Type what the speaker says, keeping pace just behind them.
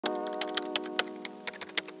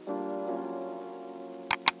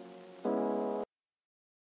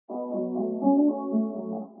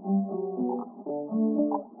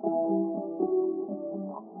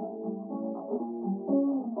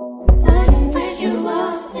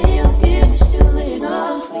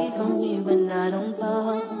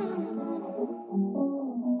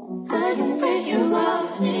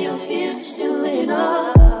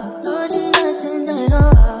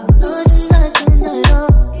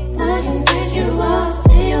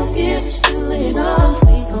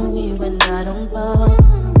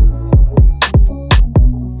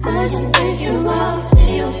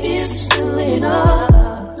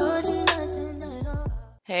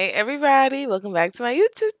welcome back to my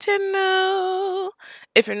YouTube channel.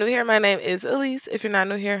 If you're new here, my name is Elise. If you're not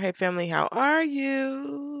new here, hey family, how are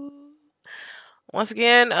you? Once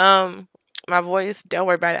again, my voice, don't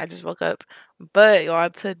worry about it, I just woke up. But y'all,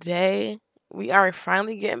 today we are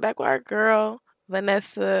finally getting back with our girl,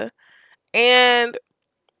 Vanessa. And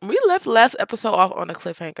we left last episode off on a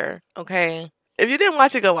cliffhanger, okay? If you didn't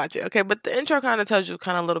watch it, go watch it, okay? But the intro kind of tells you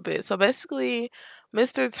kind of a little bit. So basically,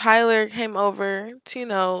 Mr. Tyler came over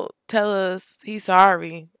to, tell us he's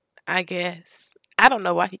sorry, I guess. I don't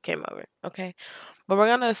know why he came over, okay? But we're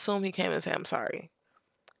going to assume he came and say, I'm sorry.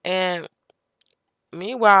 And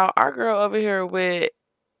meanwhile, our girl over here with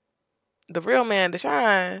the real man,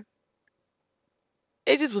 Deshaun,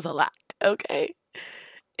 it just was a lot, okay?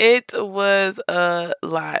 It was a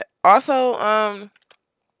lot. Also,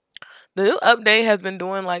 the new update has been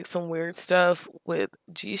doing like some weird stuff with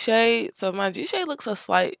G Shade. So my G Shade looks a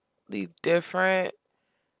slightly different.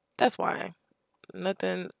 That's why.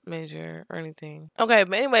 Nothing major or anything. Okay,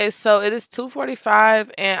 but anyway, so it is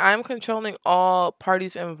 2:45 and I'm controlling all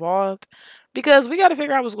parties involved because we got to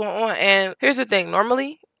figure out what's going on. And here's the thing.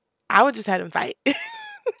 Normally, I would just have him fight.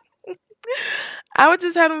 I would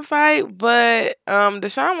just have him fight, but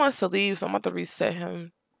Deshaun wants to leave, so I'm about to reset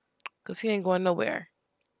him because he ain't going nowhere.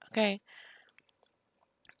 Okay.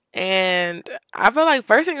 And I feel like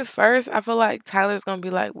first thing is first, I feel like Tyler's gonna be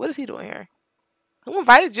like, what is he doing here? Who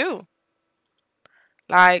invited you?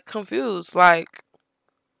 Like, confused. Like,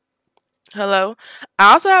 hello?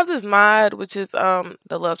 I also have this mod, which is the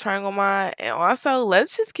love triangle mod. And also,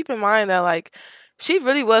 let's just keep in mind that like she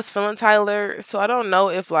really was feeling Tyler. So I don't know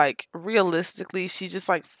if like realistically she just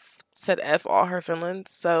like said F all her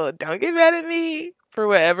feelings. So don't get mad at me for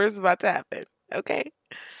whatever's about to happen. Okay.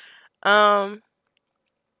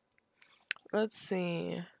 Let's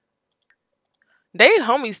see. They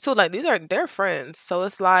homies too. Like they're friends. So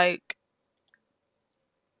it's like,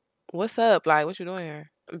 what's up? Like, what you doing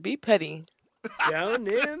here? Be petty. Down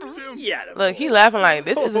in Look, he laughing like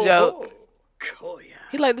this is a joke. Koya.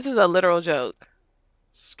 He like this is a literal joke.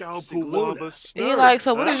 Sigluna. He like,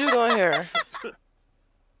 so what is you doing here?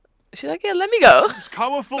 She like, yeah, let me go.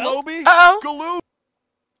 Uh-oh.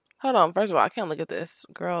 Hold on. First of all, I can't look at this.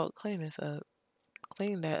 Girl, clean this up.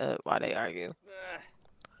 Clean that up while they argue.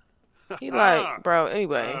 He like, bro,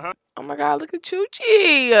 anyway. Oh my god, look at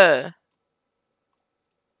Chuchi.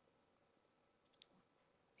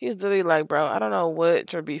 He's literally like, bro, I don't know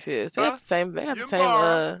what your beef is. They have the same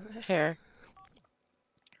hair.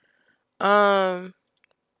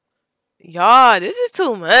 Y'all, this is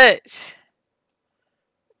too much.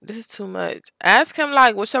 This is too much. Ask him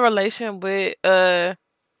like, what's your relation with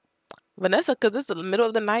Vanessa? Cause it's the middle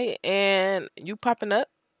of the night and you popping up.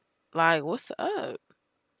 Like, what's up?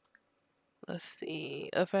 Let's see.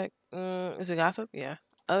 Effect. Is it gossip? Yeah.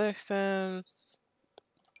 Other sims.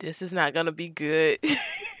 This is not gonna be good.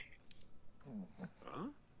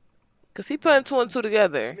 Cause he putting two and two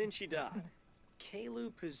together.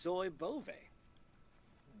 Kalu Pizoi Bove.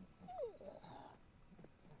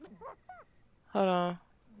 Hold on.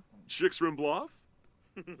 Chixrimbloff?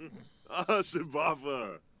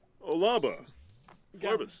 Simbava. Olaba.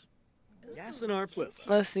 Forbus. Yasinar Plitz.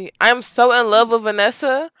 Let's see. I'm so in love with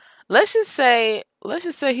Vanessa. Let's just say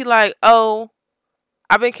he like, oh,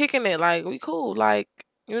 I've been kicking it. Like, we cool. Like,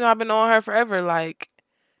 I've been on her forever. Like,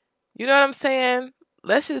 you know what I'm saying?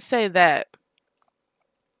 Let's just say that.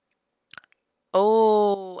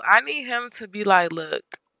 Oh, I need him to be like, look,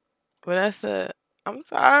 Vanessa, I'm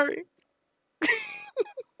sorry.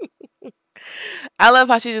 I love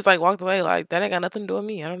how she just like walked away. Like, that ain't got nothing to do with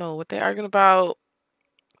me. I don't know what they arguing about.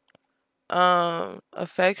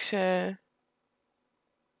 Affection.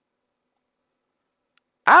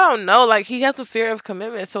 I don't know. Like, he has a fear of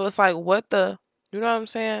commitment. So it's like, what the, you know what I'm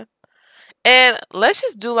saying? And let's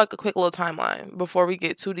just do like a quick little timeline before we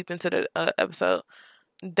get too deep into the episode.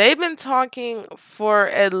 They've been talking for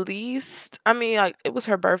at least, I mean, like, it was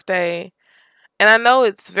her birthday. And I know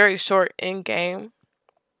it's very short in game.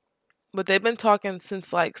 But they've been talking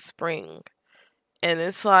since like spring. And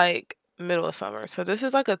it's like middle of summer. So this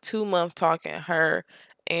is like a 2-month talking, her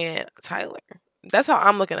and Tyler. That's how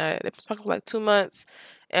I'm looking at it. They've been talking for like 2 months.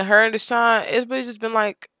 And her and Deshaun, it's really just been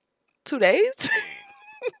like 2 days.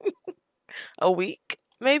 A week,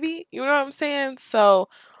 maybe. You know what I'm saying? So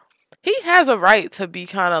he has a right to be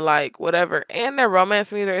kind of like whatever. And their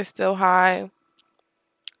romance meter is still high.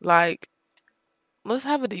 Like, let's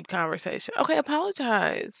have a deep conversation. Okay,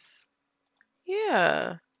 apologize.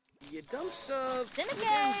 Yeah.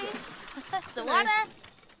 Sawada,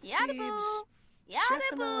 Yadabu,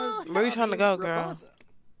 Yadabu. Where you trying to go, girl?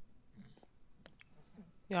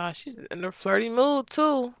 Y'all, she's in a flirty mood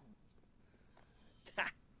too.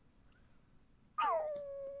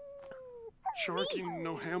 Charking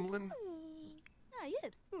no Hamlin? Ah,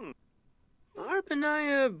 yes.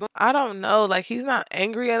 Arpanaya I don't know. Like, he's not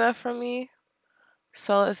angry enough for me.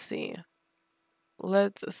 So let's see.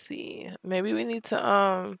 Let's see. Maybe we need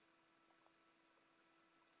to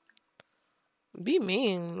be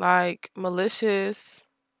mean, like malicious.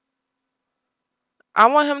 I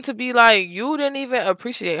want him to be like, you didn't even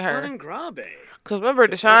appreciate her. Banangrabe. Cause remember,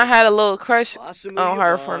 Deshaun had a little crush on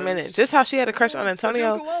her for a minute. Bonds. Just how she had a crush on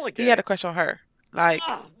Antonio, he had a crush on her. Like,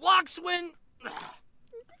 Walkswin.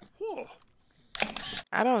 Whoa.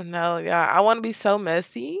 I don't know, y'all. I want to be so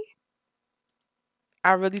messy.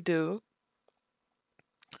 I really do.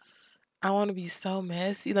 I want to be so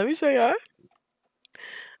messy. Let me show y'all.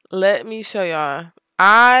 Let me show y'all.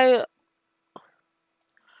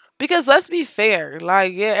 Because let's be fair.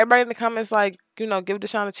 Like, yeah, everybody in the comments, like, you know, give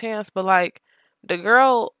Deshaun a chance. But, like, the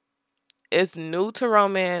girl is new to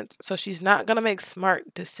romance, so she's not going to make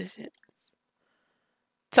smart decisions.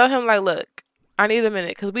 Tell him, like, look, I need a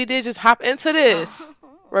minute. Because we did just hop into this.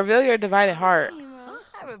 Reveal your divided heart.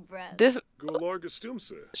 This,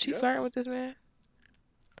 she flirting with this man?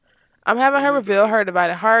 I'm having her reveal her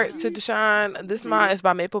divided heart to Deshaun. This mine is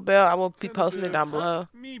by Maple Bell. I will be posting it down below.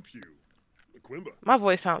 My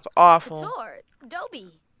voice sounds awful.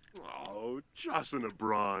 Dobie. Oh, just in a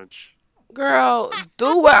brunch. Girl,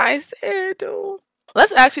 do what I said, dude.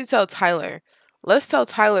 Let's actually tell Tyler. Let's tell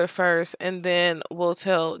Tyler first, and then we'll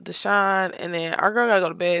tell Deshaun, and then our girl gotta go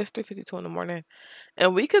to bed. It's 3:52 in the morning.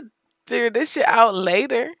 And we could figure this shit out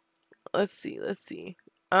later. Let's see.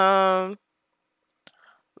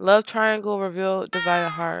 Love triangle reveal divided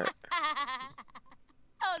heart.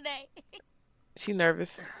 Oh, nay. She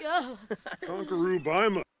nervous. Conqueroo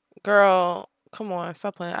Bima. Girl, come on,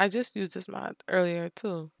 stop playing. I just used this mod earlier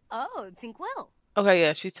too. Oh, Tinkwell. Okay,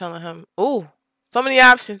 yeah, she's telling him. Ooh, so many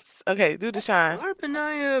options. Okay, do Deshaun.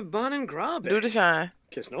 Arpanaya Bonangrabe. Do Deshaun.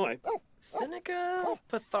 Kisnoy. Thinica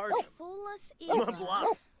Patharja. Fullest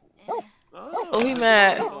Bluff. Oh, he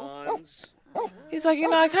mad. Bonds. He's like, you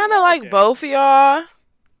know, I kind of like both of y'all,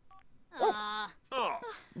 Oh,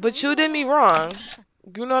 but you did me wrong.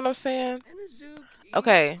 You know what I'm saying?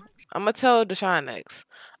 Okay, I'm gonna tell Deshaun next.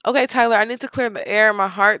 Okay, Tyler, I need to clear the air. My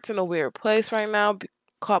heart's in a weird place right now,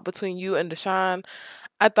 caught between you and Deshaun.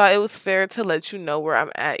 I thought it was fair to let you know where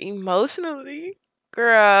I'm at emotionally.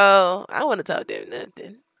 Girl, I want to tell them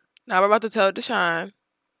nothing. Now we're about to tell Deshaun.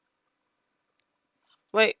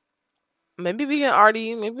 Wait, maybe we can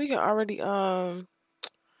already,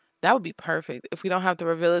 that would be perfect if we don't have to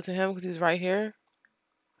reveal it to him because he's right here.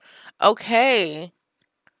 Okay.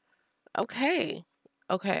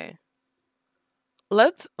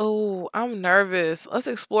 Oh, I'm nervous. Let's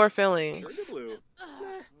explore feelings.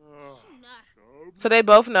 So they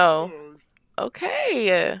both know.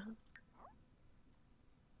 Okay.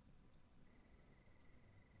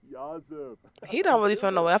 He don't really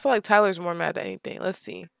feel no way. I feel like Tyler's more mad than anything. Let's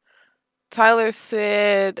see. Tyler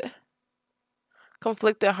said,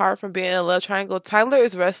 conflicted heart from being in a love triangle. Tyler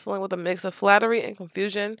is wrestling with a mix of flattery and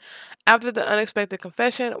confusion after the unexpected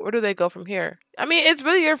confession. Where do they go from here? I mean, it's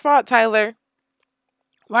really your fault, Tyler.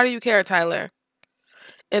 Why do you care, Tyler?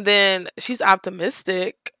 And then she's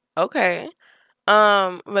optimistic. Okay.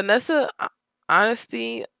 Vanessa's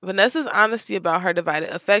honesty about her divided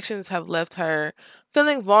affections have left her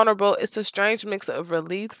feeling vulnerable. It's a strange mix of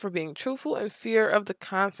relief for being truthful and fear of the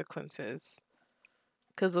consequences.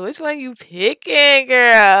 Cause which one you picking,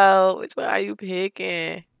 girl? Which one are you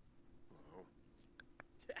picking?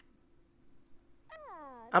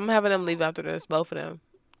 I'm having them leave after this, both of them.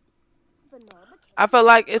 I feel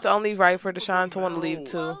like it's only right for Deshaun to want to leave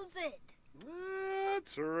too.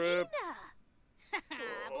 That's a rip.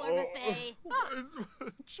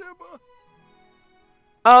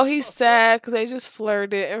 Oh, he's sad because they just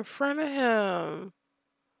flirted in front of him.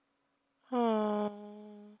 Oh.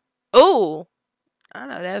 Ooh. I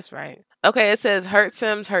know that's right. Okay, it says hurt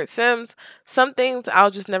Sims. Some things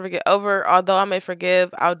I'll just never get over. Although I may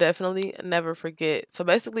forgive, I'll definitely never forget. So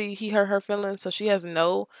basically, he hurt her feelings, so she has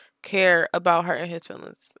no care about hurting his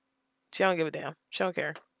feelings. She don't give a damn. She don't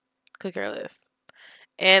care. Could care less.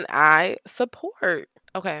 And I support.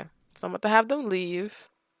 Okay, so I'm about to have them leave.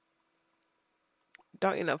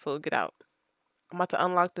 Don't eat no food. Get out. I'm about to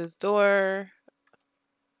unlock this door.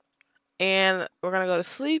 And we're going to go to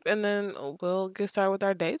sleep, and then we'll get started with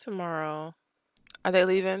our day tomorrow. Are they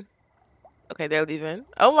leaving? Okay, they're leaving.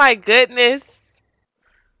 Oh, my goodness.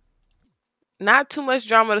 Not too much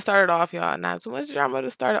drama to start it off, y'all. Not too much drama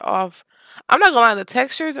to start it off. I'm not going to lie. The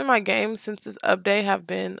textures in my game since this update have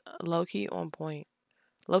been low-key on point.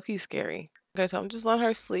 Low-key scary. Okay, so I'm just letting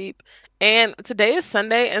her sleep. And today is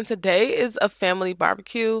Sunday, and today is a family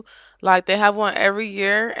barbecue. Like they have one every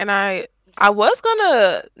year, and I was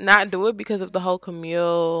gonna not do it because of the whole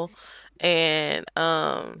Camille and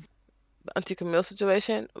Auntie Camille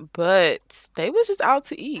situation, but they was just out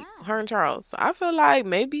to eat, her and Charles. So I feel like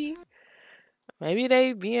maybe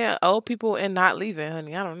they being old people and not leaving,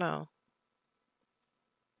 honey. I don't know.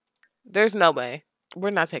 There's no way. We're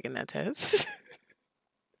not taking that test.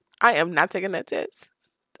 I am not taking that test.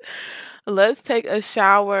 Let's take a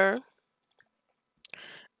shower,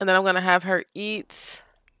 and then I'm gonna have her eat.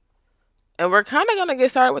 And we're kind of gonna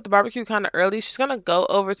get started with the barbecue kind of early. She's gonna go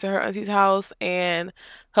over to her auntie's house and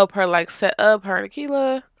help her like set up her and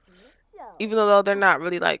Akila. Even though they're not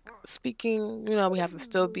really like speaking, we have to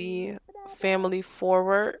still be family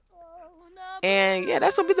forward. And yeah,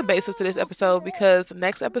 that's gonna be the base of today's episode, because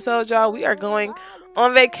next episode, y'all, we are going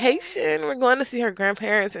on vacation. We're going to see her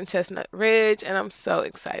grandparents in Chestnut Ridge, and I'm so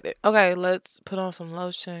excited. Okay, let's put on some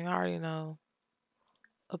lotion. I already know.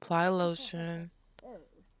 Apply lotion.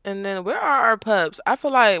 And then where are our pups? I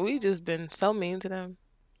feel like we just been so mean to them.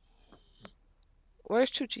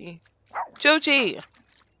 Where's Chuchi? Chuchi!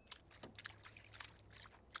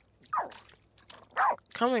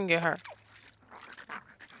 Come and get her.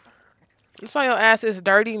 That's why your ass is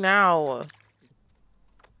dirty now.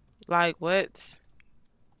 Like, what?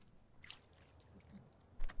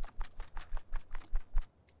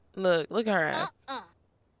 Look at her ass.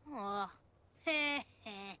 Oh. Boy,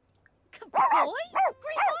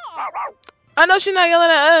 I know she's not yelling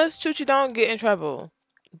at us. Chuchi, don't get in trouble.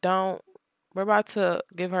 Don't. We're about to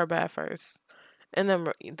give her a bath first. And then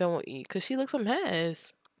we'll eat. Because she looks a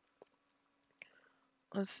mess.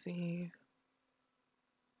 Let's see.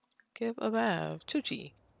 Give a bath.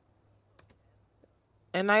 Chuchi.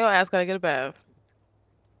 And now your ass gotta get a bath.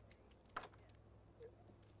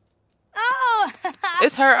 Oh,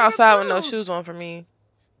 It's her outside with no shoes on for me.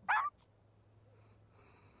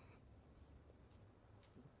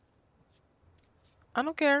 I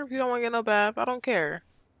don't care if you don't want to get no bath. I don't care.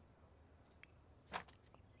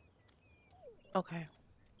 Okay.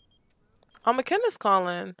 Oh, McKenna's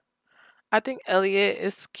calling. I think Elliot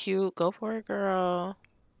is cute. Go for it, girl.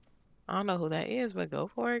 I don't know who that is, but go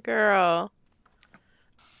for it, girl.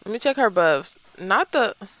 Let me check her buffs. Not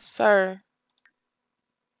the... Sir.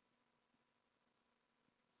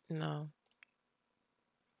 No.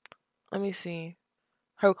 Let me see.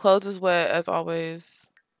 Her clothes is wet, as always.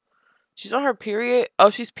 She's on her period. Oh,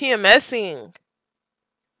 she's PMSing.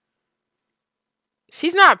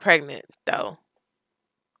 She's not pregnant, though.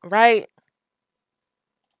 Right?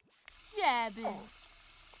 Shabby.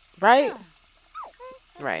 Right?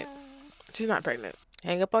 Right. She's not pregnant.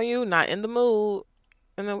 Hang up on you. Not in the mood.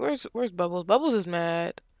 And then where's Bubbles? Bubbles is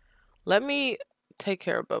mad. Let me take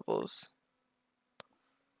care of Bubbles.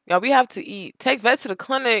 Y'all, we have to eat. Take Vet to the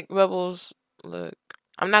clinic, Bubbles. Look,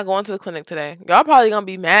 I'm not going to the clinic today. Y'all probably gonna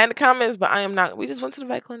be mad in the comments, but I am not. We just went to the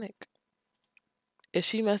vet clinic. Is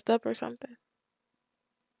she messed up or something?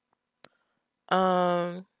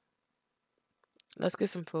 Let's get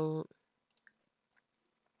some food.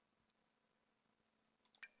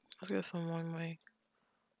 Let's get some one way.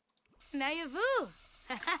 Now you vu.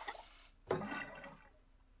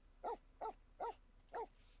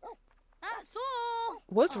 So.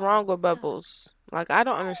 What's wrong with Bubbles? Like, I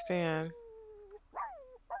don't understand.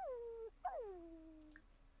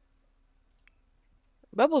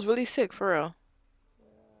 Bubbles really sick, for real.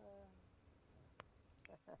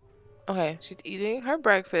 Okay, she's eating her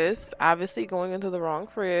breakfast. Obviously going into the wrong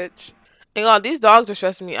fridge. And y'all, these dogs are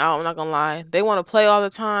stressing me out, I'm not gonna lie. They want to play all the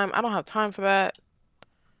time. I don't have time for that.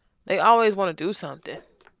 They always want to do something.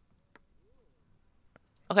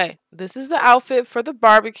 Okay, this is the outfit for the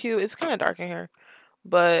barbecue. It's kind of dark in here.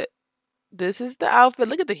 But this is the outfit.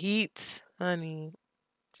 Look at the heat, honey.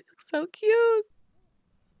 She looks so cute.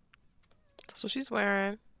 That's what she's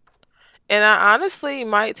wearing. And I honestly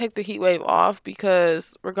might take the heat wave off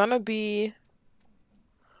because we're gonna be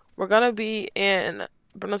in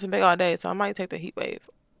Burlington Bay all day, so I might take the heat wave.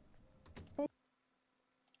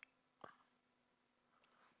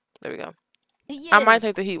 There we go. Yes. I might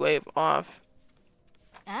take the heat wave off.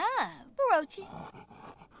 Ah, Barochi.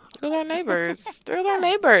 Those are our neighbors. They're our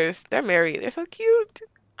neighbors. They're married. They're so cute.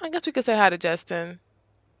 I guess we could say hi to Justin.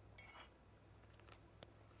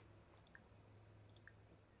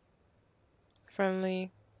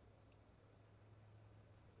 Friendly.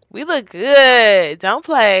 We look good. Don't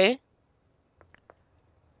play.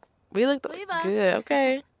 We look good.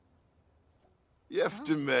 Okay.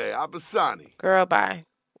 Yeftime, Abasani. Girl, bye.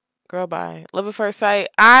 Girl, bye. Love at first sight.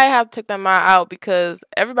 I have to take that mile out because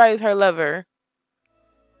everybody's her lover.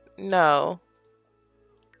 No.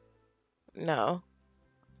 No.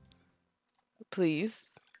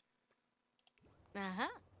 Please. Uh-huh.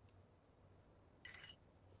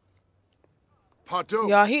 Pato.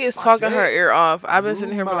 Y'all, he is talking her Pate. ear off. I've been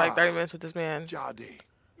sitting here for like Ruma. 30 minutes with this man. Jadi.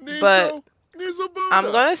 But Nizo. Nizo I'm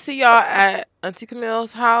Buddha. gonna see y'all at Auntie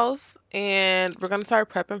Camille's house, and we're gonna start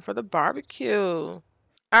prepping for the barbecue.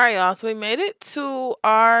 All right, y'all. So we made it to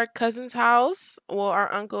our cousin's house, well,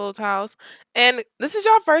 our uncle's house, and this is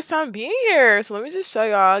y'all first time being here. So let me just show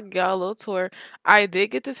y'all, get y'all a little tour. I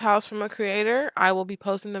did get this house from a creator. I will be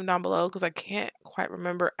posting them down below because I can't quite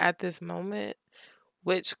remember at this moment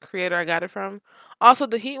which creator I got it from. Also,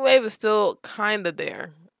 the heat wave is still kind of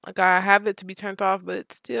there. Like I have it to be turned off, but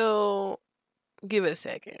it's still give it a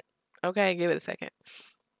second. Okay, give it a second.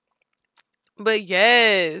 But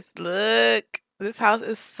yes, look. This house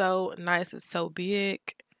is so nice. It's so big.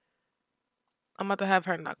 I'm about to have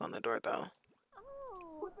her knock on the door though.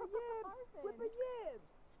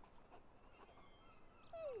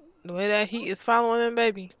 The way that heat is following him,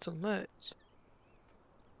 baby, it's too much.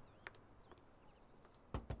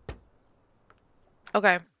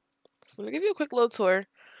 Okay, so let me give you a quick little tour.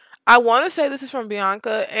 I want to say this is from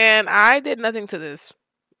Bianca, and I did nothing to this.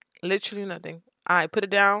 Literally nothing. I put it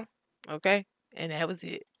down, okay, and that was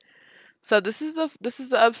it. So this is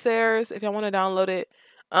the upstairs. If y'all want to download it,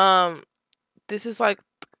 um, this is like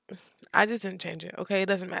I just didn't change it. Okay, it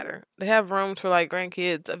doesn't matter. They have rooms for like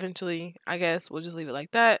grandkids. Eventually, I guess we'll just leave it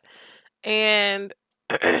like that. And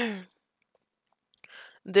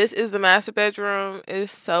this is the master bedroom. It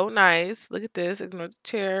is so nice. Look at this. Ignore the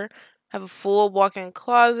chair. Have a full walk-in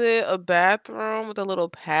closet, a bathroom with a little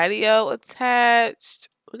patio attached.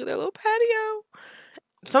 Look at that little patio.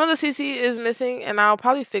 Some of the CC is missing, and I'll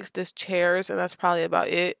probably fix this chairs, and that's probably about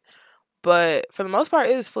it. But for the most part,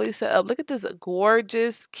 it is fully set up. Look at this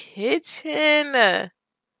gorgeous kitchen.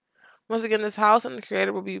 Once again, this house and the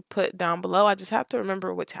creator will be put down below. I just have to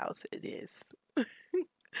remember which house it is.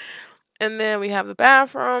 And then we have the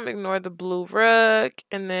bathroom. Ignore the blue rug.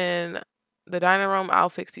 And then the dining room. I'll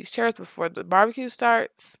fix these chairs before the barbecue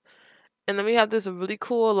starts. And then we have this really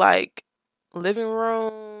cool, like, living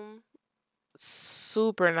room.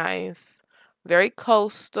 Super nice. Very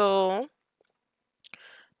coastal.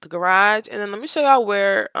 The garage. And then let me show y'all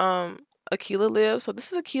where Akila lives. So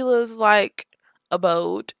this is Akila's, like,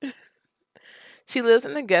 abode. She lives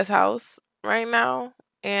in the guest house right now.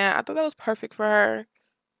 And I thought that was perfect for her.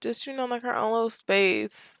 Just, like her own little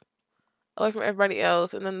space away from everybody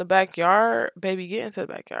else. And then the backyard, baby, get into the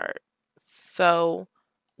backyard. So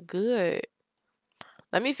good.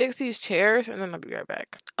 Let me fix these chairs and then I'll be right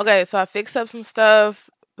back. Okay, so I fixed up some stuff,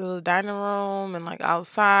 the dining room and like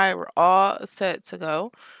outside. We're all set to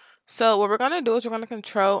go. So what we're gonna do is we're gonna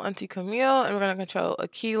control Auntie Camille and we're gonna control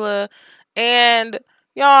Akila. And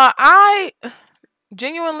y'all, I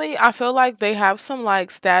genuinely I feel like they have some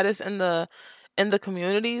like status in the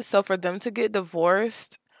community. So for them to get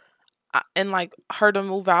divorced and like her to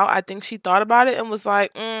move out, I think she thought about it and was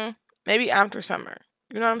like, maybe after summer.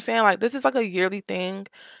 You know what I'm saying? Like this is like a yearly thing.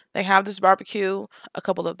 They have this barbecue. A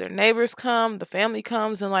couple of their neighbors come, the family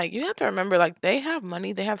comes, and like you have to remember, like they have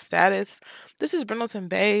money, they have status. This is Brindleton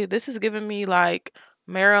Bay. This is giving me like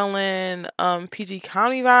Maryland, PG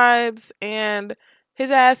County vibes, and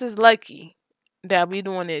his ass is lucky that we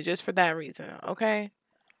doing it just for that reason. Okay,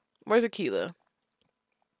 where's Akila?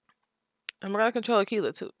 And we're gonna control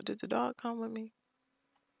Akila too. Did the dog come with me?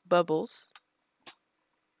 Bubbles.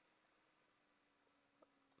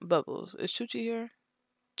 Bubbles. Is Chuchi here?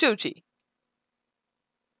 Chuchi.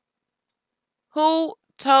 Who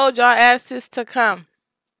told y'all asses to come?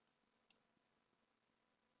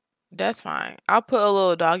 That's fine. I'll put a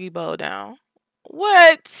little doggy bowl down.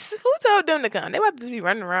 What? Who told them to come? They about to just be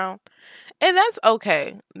running around. And that's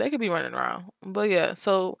okay. They could be running around. But yeah,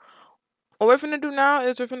 so what we're finna do now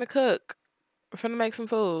is we're finna cook. We're finna make some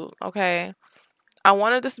food, okay? I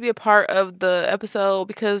wanted this to be a part of the episode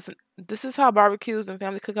because this is how barbecues and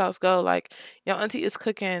family cookouts go. Like, your auntie is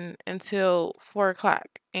cooking until 4 o'clock.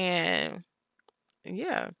 And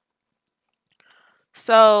yeah.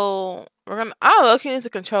 So I look need to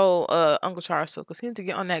control Uncle Charles too, because he needs to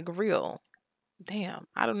get on that grill. Damn,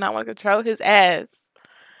 I do not want to control his ass.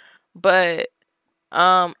 But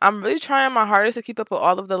I'm really trying my hardest to keep up with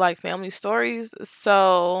all of the like family stories.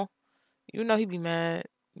 So he'd be mad.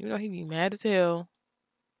 He'd be mad as hell.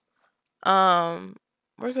 Um,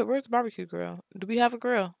 where's the barbecue grill? Do we have a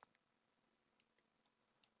grill?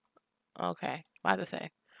 Okay, about to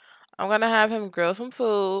say. I'm gonna have him grill some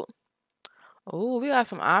food. Oh, we got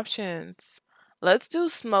some options. Let's do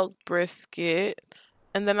smoked brisket.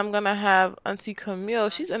 And then I'm gonna have Auntie Camille.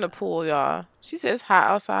 She's in the pool, y'all. She says hot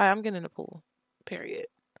outside. I'm getting in the pool. Period.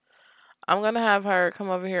 I'm gonna have her come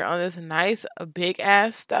over here on this nice big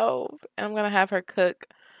ass stove, and I'm gonna have her cook.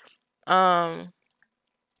 Um,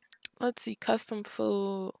 let's see, custom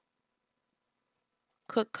food,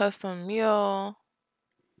 cook custom meal,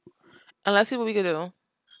 and let's see what we can do.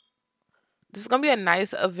 This is gonna be a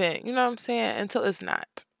nice event. You know what I'm saying? Until it's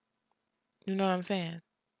not. You know what I'm saying?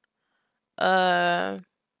 Uh,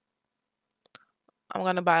 I'm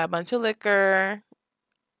gonna buy a bunch of liquor,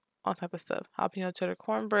 all type of stuff. Jalapeno cheddar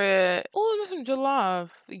cornbread. Oh, there's some jollof.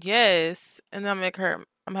 Yes, and then I'm gonna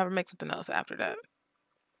have her make something else after that.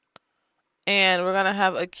 And we're gonna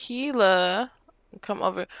have Akila come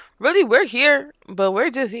over. Really, we're here, but we're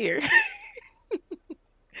just here.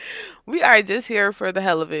 We are just here for the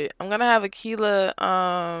hell of it. I'm gonna have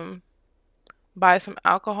Akila buy some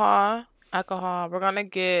alcohol. Alcohol. We're gonna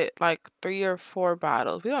get like 3 or 4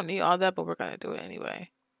 bottles. We don't need all that, but we're gonna do it anyway.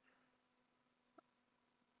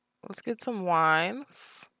 Let's get some wine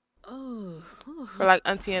Oh. for like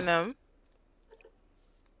Auntie and them.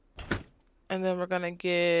 And then we're gonna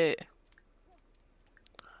get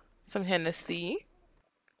some Hennessy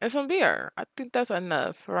and some beer. I think that's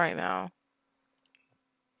enough for right now.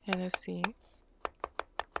 Hennessy.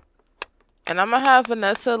 And I'm gonna have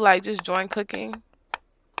Vanessa like just join cooking.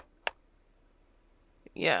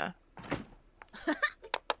 Yeah.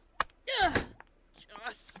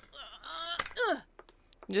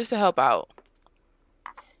 Just to help out.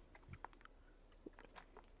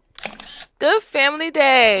 Good family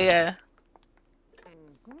day.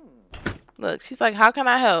 Look, she's like, how can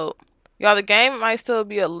I help? Y'all, the game might still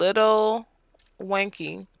be a little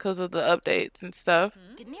wanky because of the updates and stuff.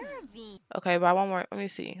 Okay, buy one more. Let me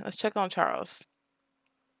see. Let's check on Charles.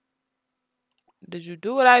 Did you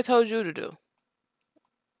do what I told you to do?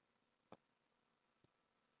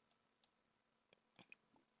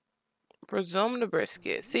 Resume the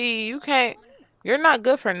brisket. See, you can't. You're not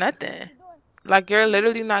good for nothing. Like, you're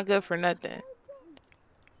literally not good for nothing.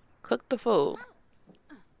 Cook the food.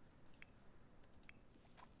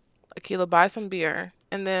 Akila, buy some beer.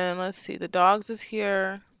 And then, let's see. The dogs is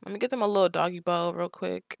here. Let me get them a little doggy bowl real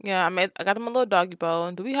quick. Yeah, I got them a little doggy bowl.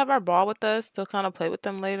 And do we have our ball with us to kind of play with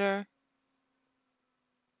them later?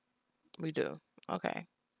 We do. Okay.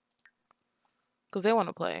 Because they want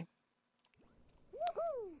to play.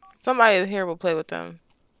 Somebody here will play with them.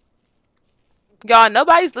 Y'all,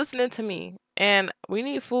 nobody's listening to me. And we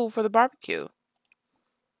need food for the barbecue.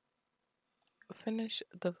 Finish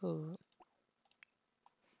the food.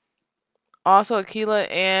 Also, Akila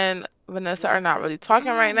and Vanessa are not really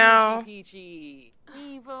talking right now. Maybe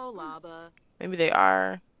they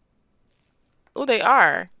are. Oh, they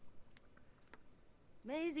are.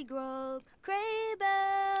 Maisie Grove,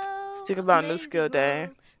 Crable. Think about New Skill Day.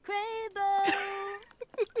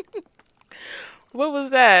 What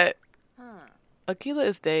was that? Akila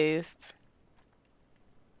is dazed.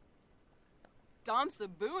 Dom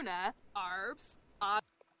Sabuna, Arbs,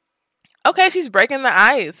 Okay, she's breaking the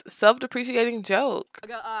ice. Self-depreciating joke.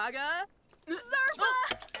 Aga,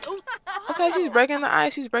 Okay, she's breaking the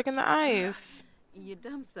ice. She's breaking the ice. You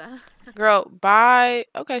dumpsa. Girl, buy.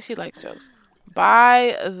 Okay, she likes jokes.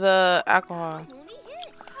 Buy the alcohol.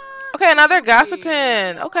 Okay, now they're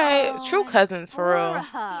gossiping. Okay, true cousins for real.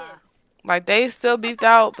 Like, they still beefed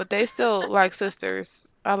out, but they still like sisters.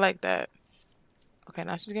 I like that. Okay,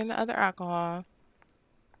 now she's getting the other alcohol.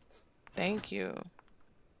 Thank you.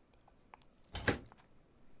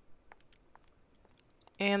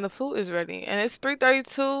 And the food is ready. And it's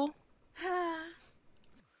 3:32.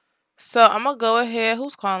 So I'm gonna go ahead.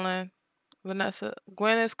 Who's calling? Vanessa.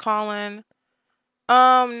 Gwen is calling.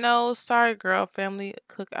 No, sorry, girl. Family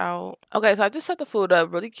cookout. Okay, so I just set the food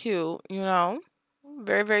up. Really cute, you know?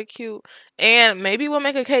 Very, very cute. And maybe we'll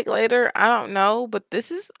make a cake later. I don't know. But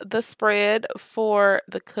this is the spread for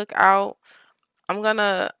the cookout. I'm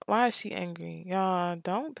gonna... Why is she angry? Y'all,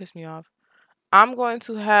 don't piss me off. I'm going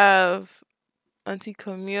to have Auntie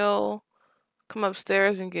Camille come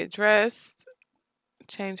upstairs and get dressed.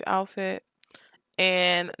 Change outfit.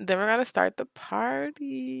 And then we're gonna start the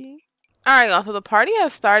party. Alright, y'all. So the party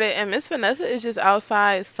has started. And Miss Vanessa is just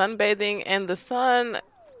outside sunbathing. And the sun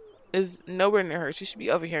is nowhere near her. She should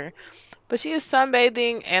be over here. But she is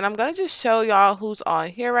sunbathing. And I'm gonna just show y'all who's on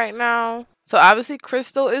here right now. So obviously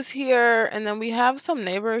Crystal is here. And then we have some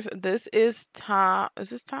neighbors. This is Tom. Is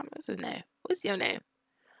this Tom? What's his name? What's your name?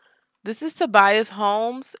 This is Tobias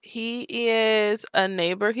Holmes. He is a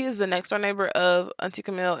neighbor. He is the next door neighbor of Auntie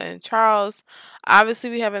Camille and Charles. Obviously,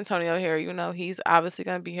 we have Antonio here. You know, he's obviously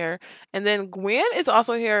going to be here. And then Gwen is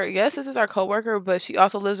also here. Yes, this is our coworker, but she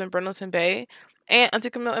also lives in Brindleton Bay. And Auntie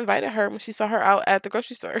Camille invited her when she saw her out at the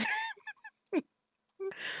grocery store.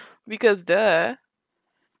 Because duh.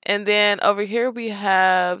 And then over here we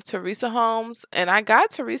have Teresa Holmes. And I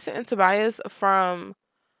got Teresa and Tobias from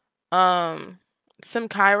um Sim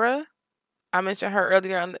Kyra. I mentioned her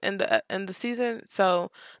earlier in the season.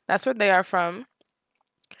 So that's where they are from.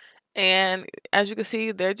 And as you can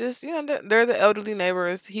see, they're just, they're the elderly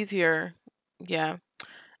neighbors. He's here. Yeah.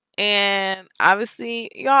 And obviously,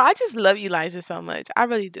 y'all, I just love Elijah so much. I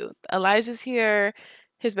really do. Elijah's here.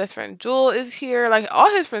 His best friend Jewel is here. Like,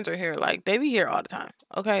 all his friends are here. Like, they be here all the time.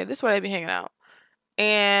 Okay. This is where they be hanging out.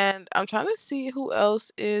 And I'm trying to see who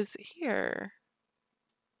else is here.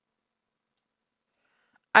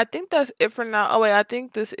 I think that's it for now. Oh, wait. I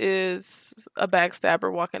think this is a backstabber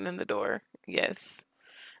walking in the door. Yes.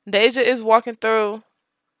 Deja is walking through.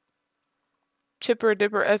 Chipper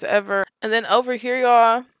dipper as ever. And then over here,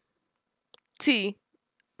 y'all, T,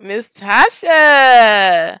 Miss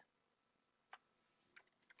Tasha.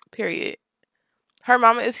 Period. Her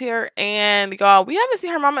mama is here, and y'all, we haven't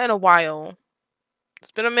seen her mama in a while.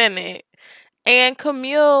 It's been a minute. And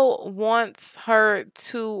Camille wants her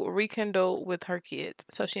to rekindle with her kids,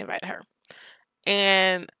 so she invited her.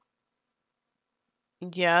 And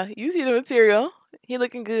yeah, you see the material. He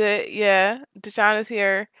looking good. Yeah, Deshaun is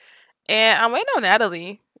here. And I'm waiting on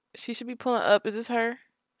Natalie. She should be pulling up. Is this her?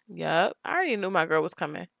 Yup. I already knew my girl was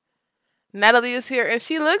coming. Natalie is here and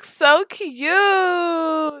she looks so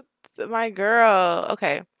cute. My girl.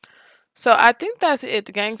 Okay. So I think that's it.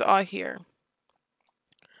 The gang's all here.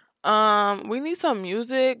 We need some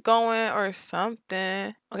music going or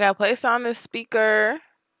something. Okay, I'll place on this speaker.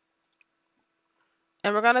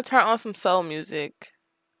 And we're gonna turn on some soul music.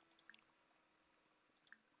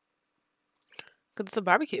 Cause it's a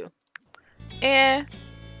barbecue. And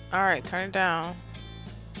alright, turn it down.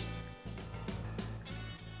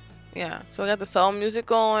 Yeah, so we got the soul music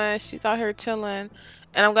going. She's out here chilling.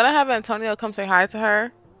 And I'm gonna have Antonio come say hi to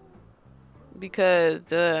her. Because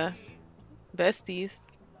the besties.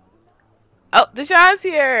 Oh, Deshaun's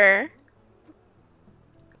here.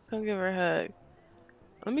 Come give her a hug.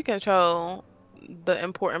 Let me control the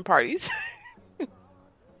important parties.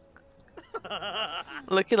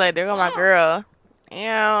 Looking like there go my girl.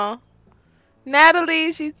 Yeah.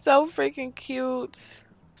 Natalie, she's so freaking cute.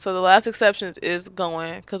 So the last exceptions is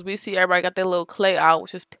going because we see everybody got their little clay out,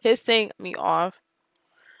 which is pissing me off.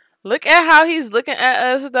 Look at how he's looking at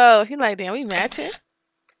us though. He's like, damn, we matching.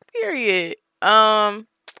 Period.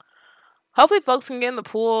 Hopefully folks can get in the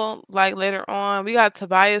pool like later on. We got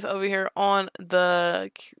Tobias over here on the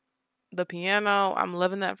piano. I'm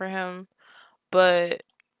loving that for him. But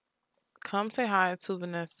come say hi to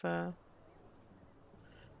Vanessa.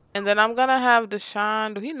 And then I'm gonna have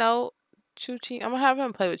Deshaun. Do he know Chuchi? I'm gonna have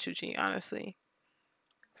him play with Chuchi, honestly.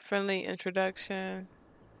 Friendly introduction.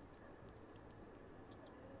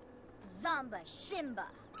 Zamba Shimba.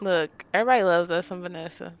 Look, everybody loves us and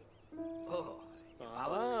Vanessa.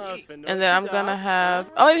 And then I'm gonna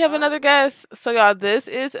have we have another guest. So y'all, this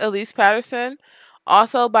is Elise Patterson,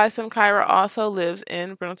 also by Sim Kyra, also lives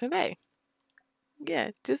in Brooklyn Bay.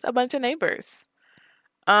 Yeah, just a bunch of neighbors.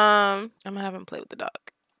 I'm gonna have him play with the dog.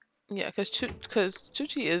 Yeah, cause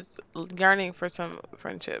Chuchi is yearning for some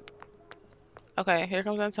friendship. Okay, here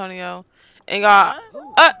comes Antonio. And y'all,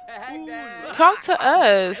 talk to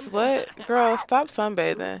us. What? Girl, stop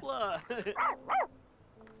sunbathing.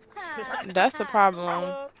 That's the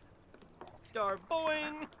problem.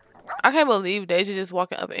 I can't believe Deja just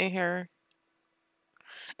walking up in here.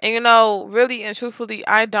 And really and truthfully,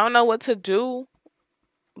 I don't know what to do.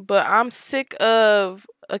 But I'm sick of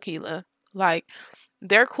Akila. Like,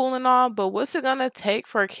 they're cool and all, but what's it gonna take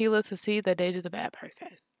for Akila to see that Deja's a bad person?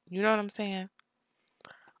 You know what I'm saying?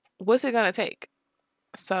 What's it gonna take?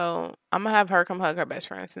 So I'm gonna have her come hug her best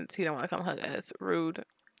friend since he don't want to come hug us. Rude.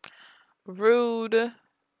 Rude.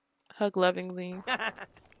 Hug lovingly.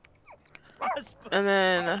 And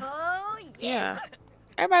then Oh, yeah.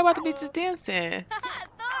 Everybody about to be just dancing.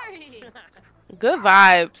 Sorry. Good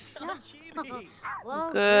vibes.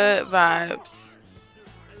 Whoa, Good vibes.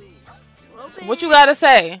 whoa, What you gotta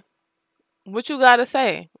say? What you gotta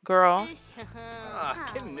say, girl?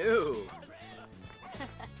 Canoe.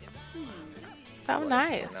 So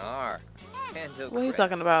nice. What What are you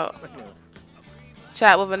talking about?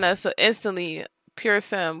 Chat with Vanessa instantly. Pure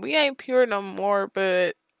sim. We ain't pure no more,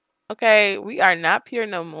 but okay, we are not pure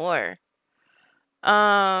no more.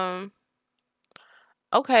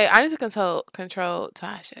 Okay, I need to control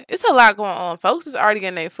Tasha. It's a lot going on. Folks is already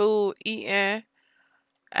getting their food, eating,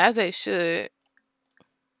 as they should.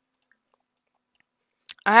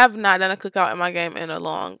 I have not done a cookout in my game in a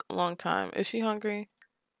long time. Is she hungry?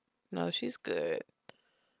 No, she's good.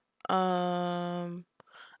 Um,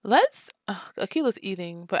 let's. Akila's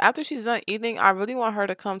eating, but after she's done eating, I really want her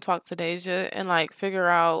to come talk to Deja and like figure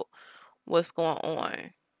out what's going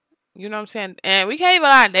on. You know what I'm saying? And we can't even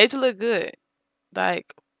lie, Deja look good.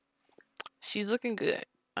 Like she's looking good.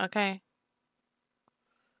 Okay.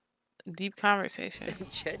 Deep conversation.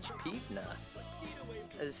 Chech Pivna.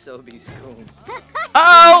 So be schoon.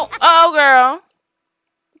 Oh, girl.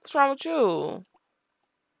 What's wrong with you?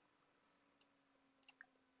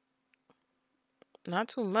 Not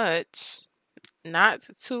too much. Not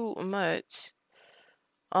too much.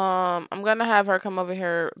 I'm gonna have her come over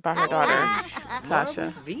here by her daughter,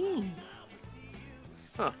 Tasha. Veen.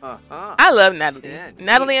 Ha ha ha. I love Natalie. Yeah,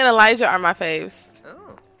 Natalie and Elijah are my faves.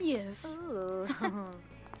 Oh. Yes. Ooh.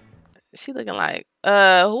 She looking like,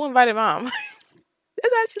 who invited mom?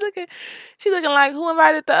 That's how she looking. She looking like, who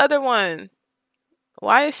invited the other one?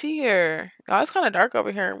 Why is she here? Oh, it's kind of dark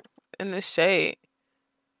over here in this shade.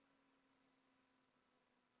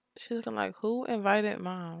 She looking like, who invited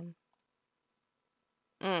mom?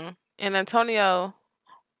 And Antonio.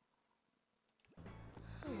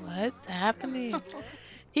 What's happening?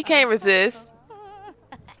 He can't resist.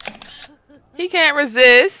 He can't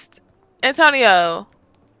resist. Antonio.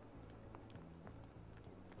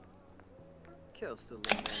 Kills the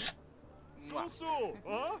little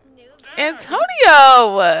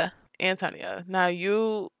Antonio. Now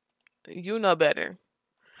you know better.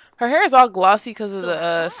 Her hair is all glossy because of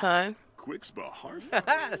the sun.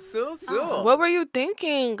 man. So. What were you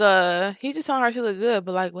thinking? He just telling her she look good,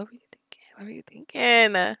 but like, what were you thinking? What were you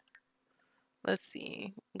thinking? Let's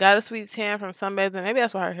see. Got a sweet tan from sunbathing. Maybe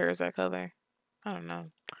that's why her hair is that color. I don't know.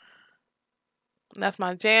 That's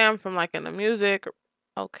my jam from like in the music.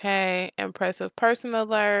 Okay. Impressive person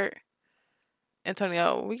alert.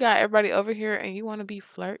 Antonio, we got everybody over here and you want to be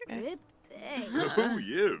flirting? Oh,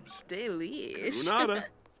 yibs. Delish. Kunada.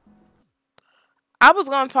 I was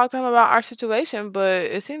going to talk to him about our situation, but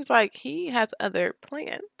it seems like he has other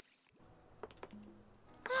plans.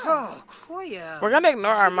 Oh, Koya. We're going to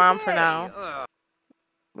ignore our mom for now.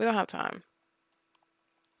 We don't have time.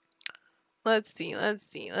 Let's see.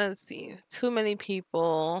 Too many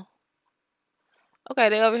people. Okay,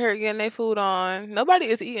 they over here getting their food on. Nobody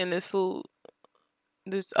is eating this food.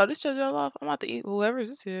 This JoJo off. I'm about to eat whoever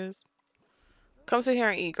this is. Come sit here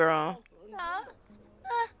and eat, girl.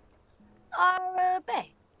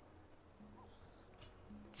 Barbeque.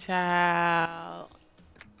 Ciao.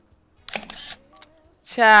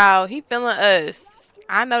 He feeling us.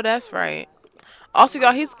 I know that's right. Also,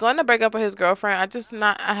 y'all, he's going to break up with his girlfriend.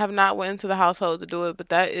 I have not went into the household to do it, but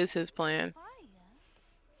that is his plan.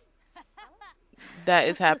 That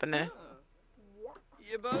is happening.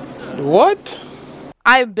 What?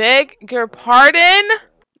 I beg your pardon?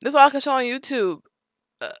 This is all I can show on YouTube.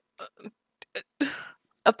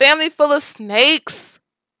 A family full of snakes.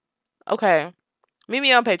 Okay. Meet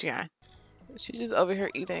me on Patreon. She's just over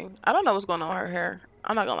here eating. I don't know what's going on with her hair.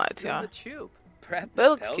 I'm not gonna lie to y'all. But it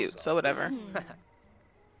looks cute, so whatever.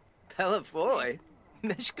 Pelavoy.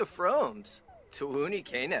 Mishka Froms. Tuuni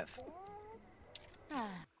Kanef.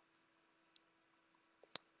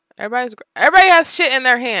 Everybody has shit in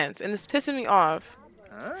their hands, and it's pissing me off.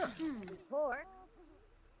 Pork.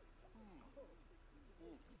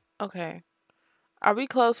 Okay. Are we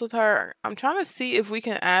close with her? I'm trying to see if we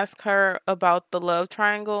can ask her about the love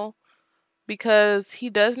triangle because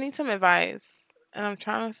he does need some advice. And I'm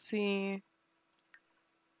trying to see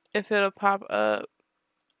if it'll pop up.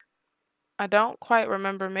 I don't quite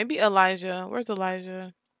remember. Maybe Elijah. Where's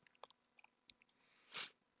Elijah?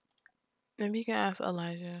 Maybe he can ask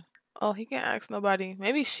Elijah. Oh, he can't ask nobody.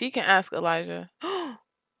 Maybe she can ask Elijah.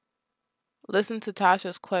 Listen to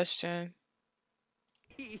Tasha's question.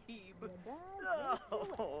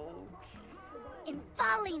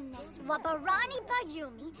 Imbaliness wabarani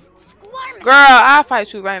bayumi squirming. Girl, I'll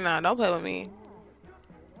fight you right now. Don't play with me.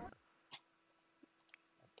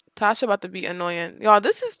 Tasha about to be annoying. Y'all,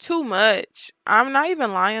 this is too much. I'm not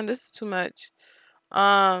even lying. This is too much.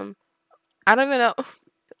 I don't even know.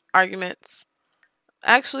 Arguments.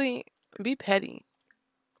 Actually, be petty.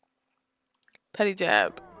 Petty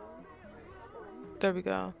jab. There we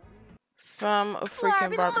go. Some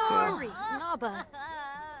freaking barbecue. Naba.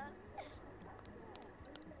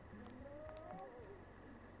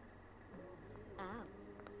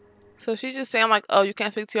 So she just saying like, oh, you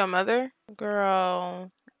can't speak to your mother?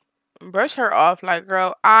 Girl, brush her off. Like,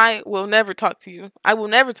 girl, I will never talk to you. I will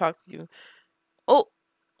never talk to you. Oh,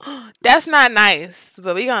 that's not nice,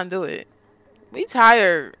 but we gonna do it. We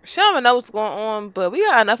tired. She don't even know what's going on, but we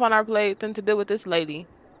got enough on our plate than to deal with this lady.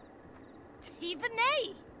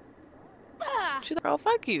 Tivanay. She's like, "Oh,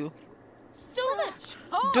 fuck you.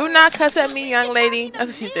 Do not cuss at me, young lady." That's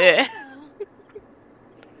what she said.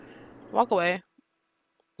 Walk away.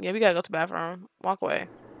 Yeah, we gotta go to the bathroom. Walk away.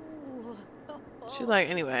 She's like,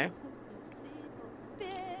 anyway.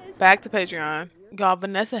 Back to Patreon. Y'all,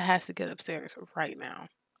 Vanessa has to get upstairs right now.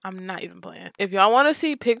 I'm not even playing. If y'all want to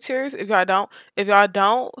see pictures, if y'all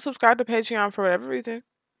don't subscribe to Patreon for whatever reason,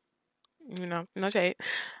 you know, no shade.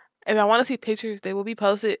 If I want to see pictures, they will be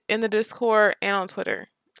posted in the Discord and on Twitter,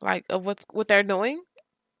 like of what they're doing.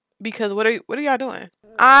 Because what are y'all doing?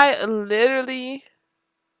 I literally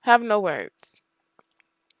have no words.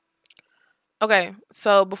 Okay,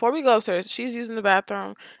 so before we go upstairs, she's using the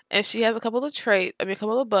bathroom and she has a couple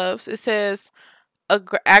of buffs. It says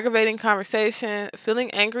aggravating conversation,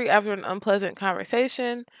 feeling angry after an unpleasant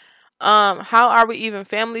conversation. How are we even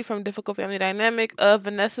family from difficult family dynamic of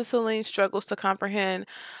Vanessa Celine struggles to comprehend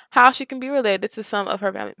how she can be related to some of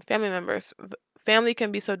her family members. Family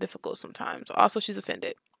can be so difficult sometimes. Also, she's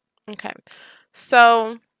offended. Okay,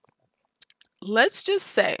 so let's just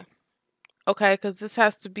say, okay, because this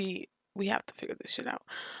has to be, we have to figure this shit out.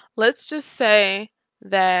 Let's just say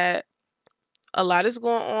that a lot is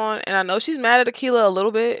going on, and I know she's mad at Akila a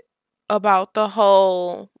little bit about the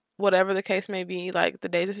whole, whatever the case may be, like the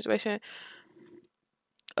Deja situation.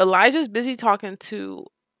 Elijah's busy talking to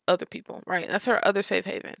other people, right? That's her other safe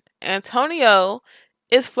haven. Antonio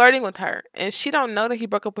is flirting with her, and she don't know that he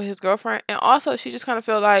broke up with his girlfriend, and also she just kind of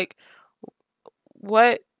feel like,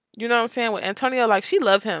 what? You know what I'm saying? With Antonio, like, she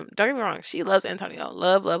love him. Don't get me wrong. She loves Antonio.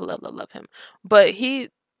 Love him. But she's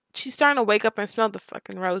starting to wake up and smell the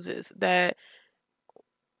fucking roses that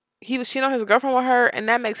he was cheating on his girlfriend with her, and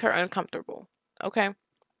that makes her uncomfortable. Okay?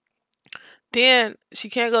 Then she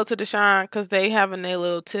can't go to Deshaun because they having a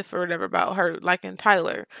little tiff or whatever about her liking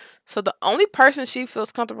Tyler. So the only person she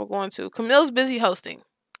feels comfortable going to, Camille's busy hosting.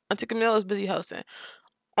 Auntie Camille is busy hosting.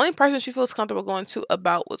 Only person she feels comfortable going to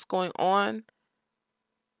about what's going on.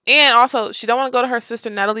 And also, she don't want to go to her sister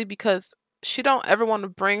Natalie because she don't ever want to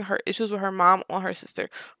bring her issues with her mom on her sister.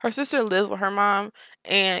 Her sister lives with her mom,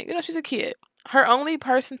 and you know she's a kid. Her only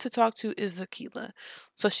person to talk to is Akila.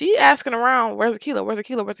 So she asking around, "Where's Akila? Where's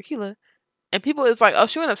Akila? Where's Akila?" And people is like, "Oh,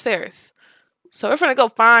 she went upstairs." So we're gonna go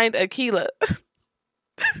find Akila.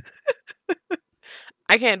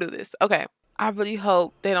 I can't do this. Okay, I really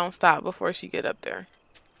hope they don't stop before she get up there.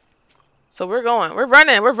 So we're going. We're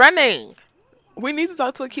running. We're running. We need to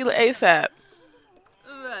talk to Akila ASAP.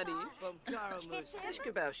 Ready.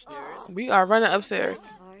 We are running upstairs.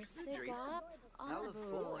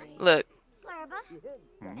 Look.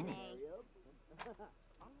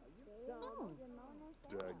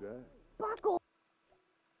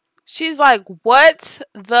 She's like, what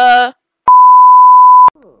the?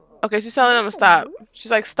 Okay, she's telling them to stop.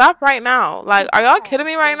 She's like, stop right now. Like, are y'all kidding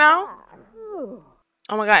me right now?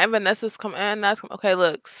 Oh my god, and Vanessa's come in. Okay,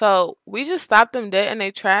 look. So we just stopped them dead in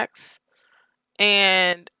their tracks.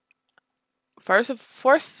 And first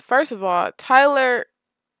of all, Tyler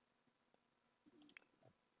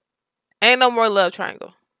ain't no more love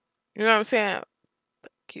triangle. You know what I'm saying?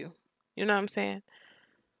 Thank you. You know what I'm saying?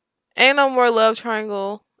 Ain't no more love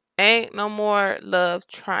triangle. Ain't no more love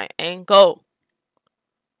triangle.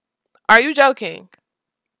 Are you joking?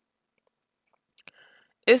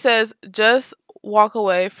 It says, just walk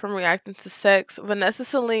away from reacting to sex. Vanessa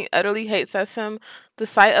Celine utterly hates him. The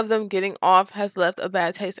sight of them getting off has left a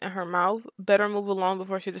bad taste in her mouth. Better move along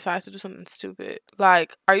before she decides to do something stupid.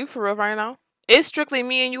 Like, are you for real right now? It's strictly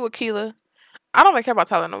me and you, Akila. I don't even care about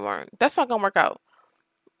Tyler no more. That's not gonna work out.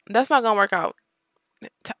 That's not gonna work out.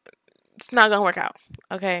 It's not gonna work out.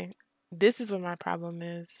 Okay? This is what my problem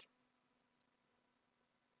is.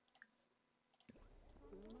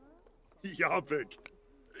 Yapik.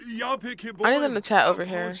 I need them to chat over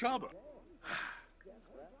here.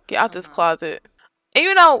 Get out this closet. And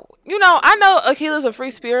you know, I know Akila's a free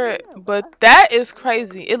spirit, but that is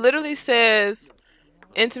crazy. It literally says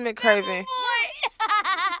intimate craving.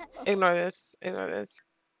 Ignore this. Ignore this.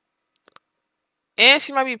 And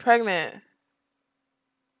she might be pregnant.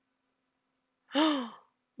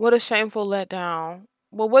 What a shameful letdown.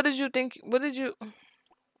 Well, what did you think? What did you...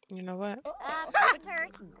 You know what?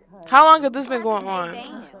 How long has this been going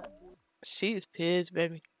on? She's pissed,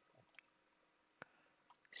 baby.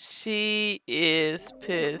 She is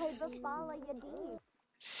pissed.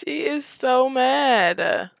 She is so mad.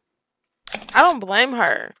 I don't blame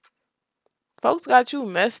her. Folks got you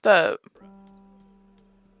messed up.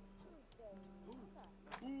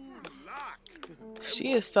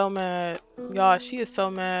 She is so mad. Y'all, she is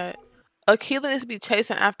so mad. Akila needs to be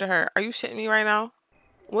chasing after her. Are you shitting me right now?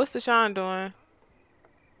 What's Deshaun doing?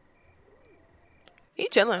 He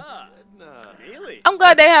chilling. Really? I'm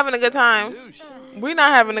glad they having a good time. We're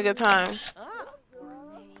not having a good time.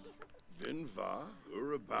 Vinva,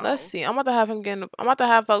 Urabao. Let's see. I'm about to have him get in I'm about to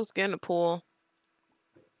have folks get in the pool.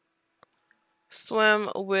 Swim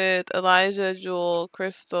with Elijah, Jewel,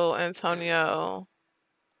 Crystal, Antonio,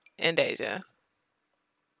 and Deja.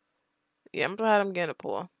 Yeah, I'm about to have them get in the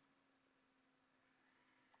pool.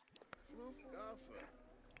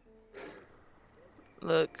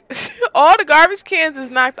 Look. All the garbage cans is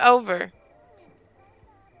knocked over.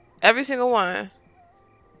 Every single one.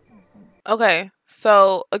 Okay,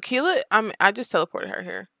 so Akila, I just teleported her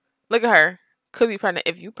here. Look at her. Could be pregnant.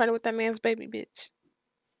 If you pregnant with that man's baby, bitch.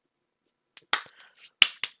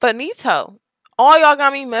 Finito. All y'all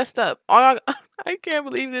got me messed up. All y'all, I can't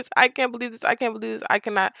believe this. I can't believe this. I can't believe this. I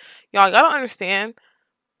cannot. Y'all don't understand.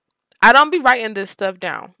 I don't be writing this stuff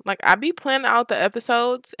down. Like, I be planning out the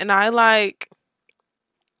episodes, and I like,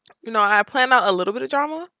 I plan out a little bit of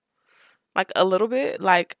drama. Like, a little bit.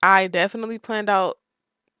 Like, I definitely planned out,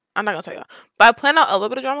 I'm not gonna tell y'all, but I planned out a little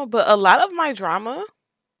bit of drama, but a lot of my drama,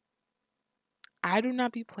 I do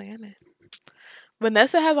not be planning.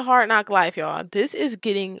 Vanessa has a hard knock life, y'all. This is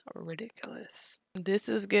getting ridiculous. This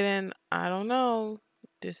is getting, I don't know.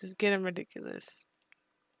 This is getting ridiculous.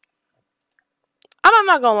 I'm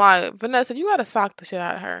not gonna lie, Vanessa, you gotta sock the shit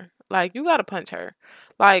out of her. Like, you gotta punch her.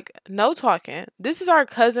 Like, no talking. This is our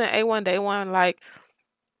cousin A1 Day 1. Like,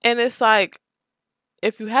 and it's like,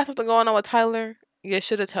 if you had something going on with Tyler, you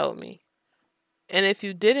should have told me. And if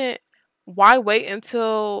you didn't, why wait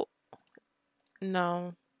until...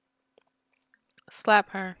 No. Slap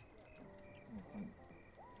her.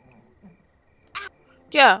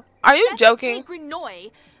 Yeah. Are you joking?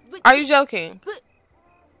 Are you joking?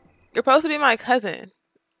 You're supposed to be my cousin.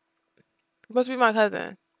 You're supposed to be my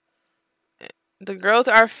cousin. The girls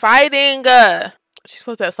are fighting. She's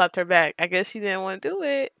supposed to have slapped her back. I guess she didn't want to do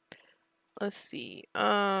it. Let's see.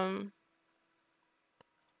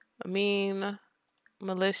 Mean.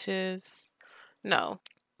 Malicious. No.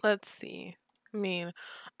 Let's see. Mean.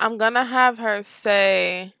 I'm gonna have her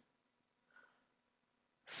say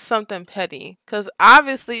something petty. Because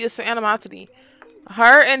obviously it's an animosity.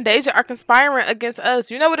 Her and Deja are conspiring against us.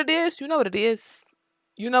 You know what it is? You know what it is.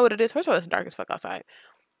 You know what it is. First of all, it's dark as fuck outside.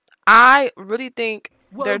 I really think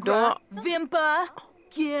they're doing... Vimpa,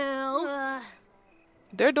 Gil.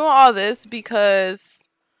 They're doing all this because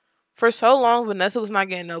for so long, Vanessa was not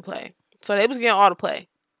getting no play. So they was getting all the play.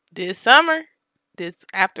 This summer,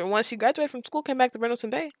 after once she graduated from school, came back to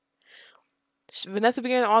Brindleton Bay, Vanessa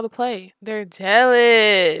began all the play. They're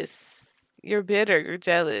jealous. You're bitter. You're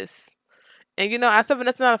jealous. And I said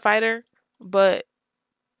Vanessa's not a fighter, but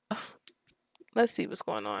let's see what's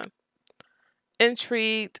going on.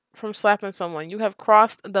 Intrigued from slapping someone. You have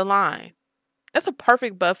crossed the line. That's a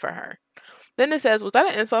perfect buff for her. Then it says, was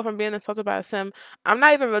that an insult from being insulted by a sim? I'm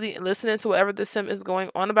not even really listening to whatever the sim is going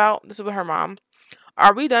on about. This is with her mom.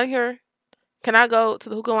 Are we done here? Can I go to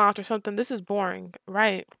the hookah lounge or something? This is boring,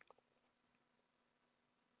 right?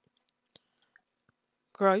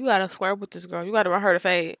 Girl, you gotta square up with this girl. You gotta run her to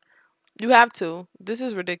fade. You have to. This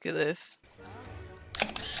is ridiculous.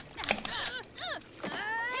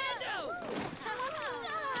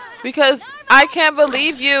 Because I can't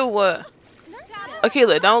believe you.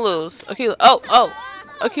 Akila, don't lose. Akila, oh.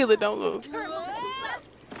 Akila, don't lose.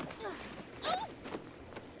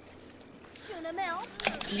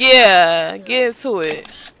 Yeah, get into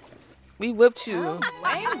it. We whipped you.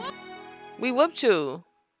 We whipped you.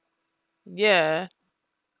 Yeah.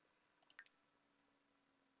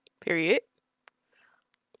 Period.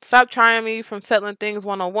 Stop trying me from settling things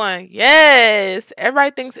one-on-one. Yes.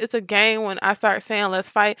 Everybody thinks it's a game when I start saying let's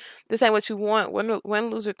fight. This ain't what you want. Win,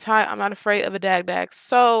 lose, or tie, I'm not afraid of a dag.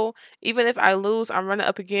 So even if I lose, I'm running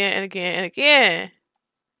up again and again and again.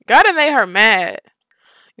 Gotta make her mad.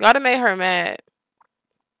 Gotta make her mad.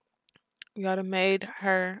 Gotta made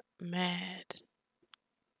her mad.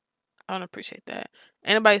 I don't appreciate that.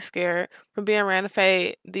 Anybody scared from being ran to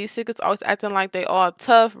fade? These tickets always acting like they all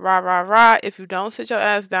tough. Rah, rah, rah. If you don't sit your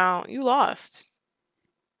ass down, you lost.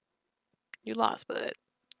 You lost, bud.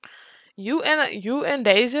 You and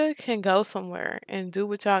Deja can go somewhere and do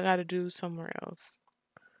what y'all gotta do somewhere else.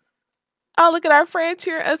 Oh, look at our friend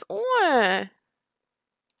cheering us on.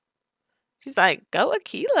 She's like, go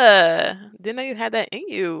Akila. Didn't know you had that in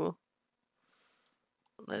you.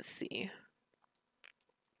 Let's see.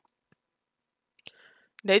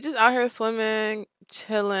 They just out here swimming,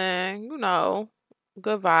 chilling,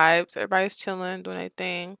 good vibes. Everybody's chilling, doing their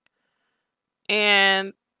thing.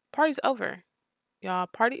 And party's over. Y'all,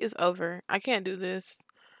 party is over. I can't do this.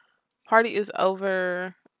 Party is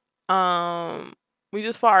over. We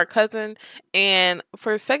just fought our cousin, and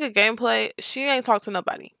for sake of gameplay, she ain't talked to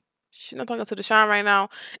nobody. She's not talking to Deshaun right now,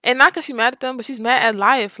 and not because she's mad at them, but she's mad at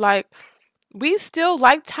life. Like, we still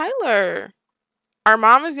like Tyler. Our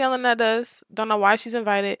mom is yelling at us. Don't know why she's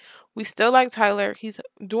invited. We still like Tyler. He's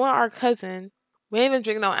doing our cousin. We ain't even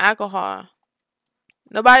drink no alcohol.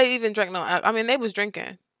 Nobody even drank no alcohol. I mean, they was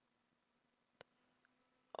drinking,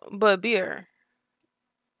 but beer.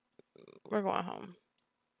 We're going home.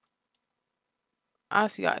 I'll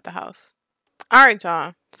see y'all at the house. All right,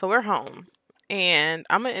 y'all. So we're home. And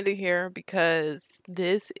I'm going to end it here because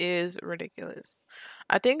this is ridiculous.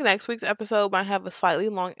 I think next week's episode might have a slightly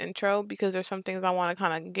long intro because there's some things I want to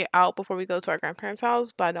kind of get out before we go to our grandparents'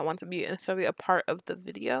 house, but I don't want to be necessarily a part of the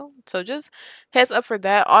video. So just heads up for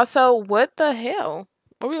that. Also, what the hell?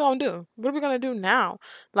 What are we going to do? What are we going to do now?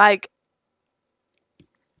 Like,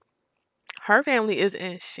 her family is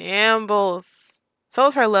in shambles. So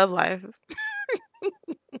is her love life.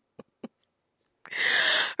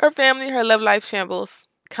 Her family, her love life shambles.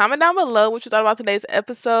 Comment down below what you thought about today's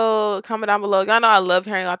episode. Comment down below. Y'all know I love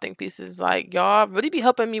hearing y'all think pieces. Like, y'all really be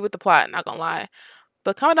helping me with the plot, not gonna lie.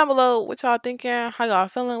 But comment down below what y'all thinking, how y'all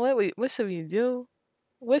feeling, what should we do?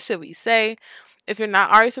 What should we say? If you're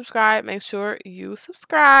not already subscribed, make sure you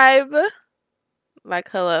subscribe. Like,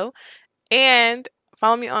 hello. And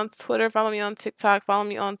follow me on Twitter, follow me on TikTok, follow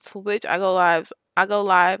me on Twitch. I go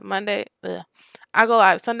live Monday. I go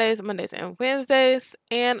live Sundays, Mondays, and Wednesdays.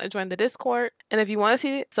 And join the Discord. And if you want to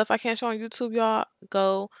see stuff I can't show on YouTube, y'all,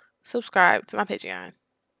 go subscribe to my Patreon.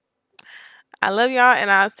 I love y'all,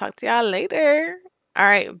 and I'll talk to y'all later. All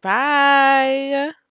right, bye.